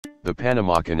The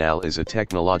Panama Canal is a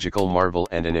technological marvel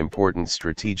and an important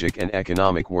strategic and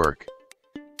economic work.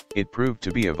 It proved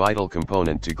to be a vital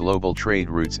component to global trade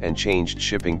routes and changed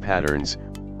shipping patterns,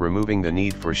 removing the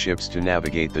need for ships to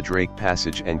navigate the Drake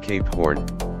Passage and Cape Horn.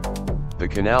 The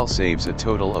canal saves a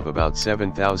total of about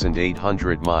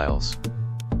 7,800 miles.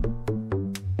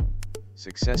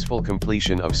 Successful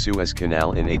completion of Suez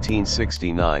Canal in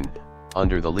 1869,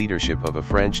 under the leadership of a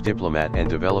French diplomat and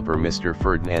developer Mr.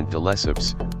 Ferdinand de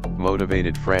Lesseps,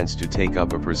 motivated France to take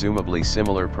up a presumably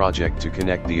similar project to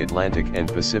connect the Atlantic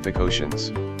and Pacific Oceans.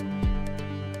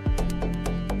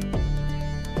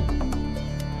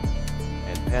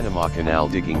 And Panama Canal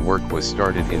digging work was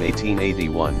started in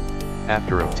 1881,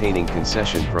 after obtaining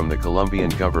concession from the Colombian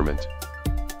government.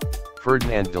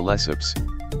 Ferdinand de Lesseps,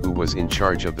 who was in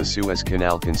charge of the Suez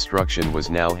Canal construction, was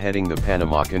now heading the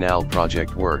Panama Canal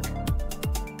project work.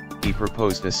 He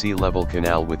proposed a sea-level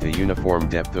canal with a uniform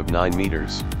depth of 9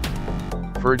 meters.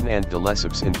 Ferdinand de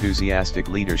Lesseps' enthusiastic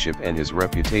leadership and his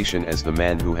reputation as the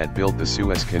man who had built the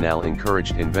Suez Canal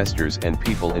encouraged investors, and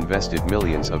people invested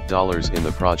millions of dollars in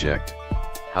the project.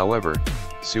 However,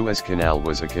 Suez Canal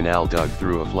was a canal dug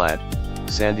through a flat,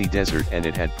 sandy desert, and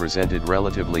it had presented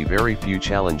relatively very few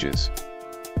challenges.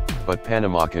 But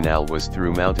Panama Canal was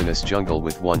through mountainous jungle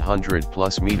with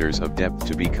 100+ meters of depth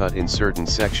to be cut in certain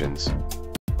sections.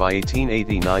 By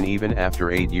 1889, even after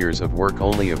 8 years of work,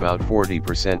 only about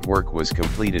 40% work was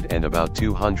completed and about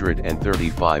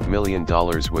 $235 million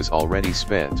was already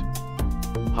spent.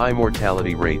 High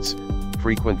mortality rates,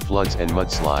 frequent floods and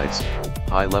mudslides,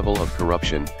 high level of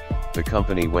corruption, the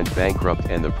company went bankrupt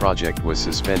and the project was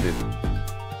suspended.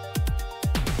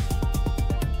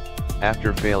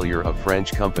 After failure of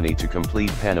French company to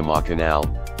complete Panama Canal,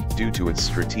 due to its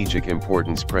strategic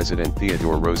importance, President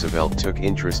Theodore Roosevelt took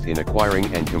interest in acquiring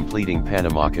and completing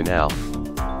Panama Canal.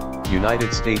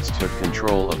 United States took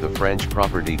control of the French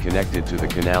property connected to the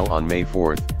canal on May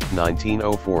 4,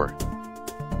 1904.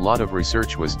 Lot of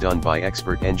research was done by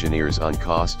expert engineers on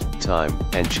cost, time,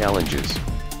 and challenges.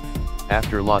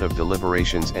 After lot of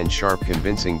deliberations and sharp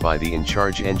convincing by the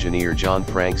in-charge engineer John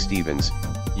Frank Stevens,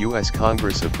 U.S.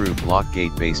 Congress approved block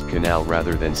gate-based canal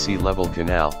rather than sea-level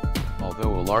canal.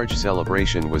 Although a large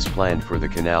celebration was planned for the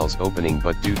canal's opening,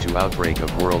 but due to outbreak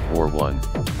of World War I,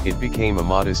 it became a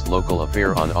modest local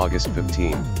affair on August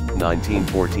 15,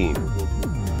 1914.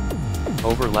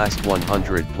 Over last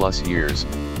 100+ years,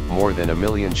 more than 1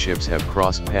 million ships have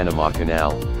crossed Panama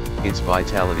Canal. Its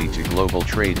vitality to global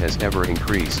trade has ever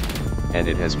increased, and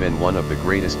it has been one of the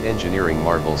greatest engineering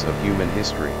marvels of human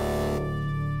history.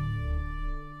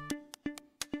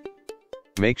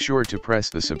 Make sure to press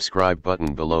the subscribe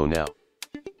button below now.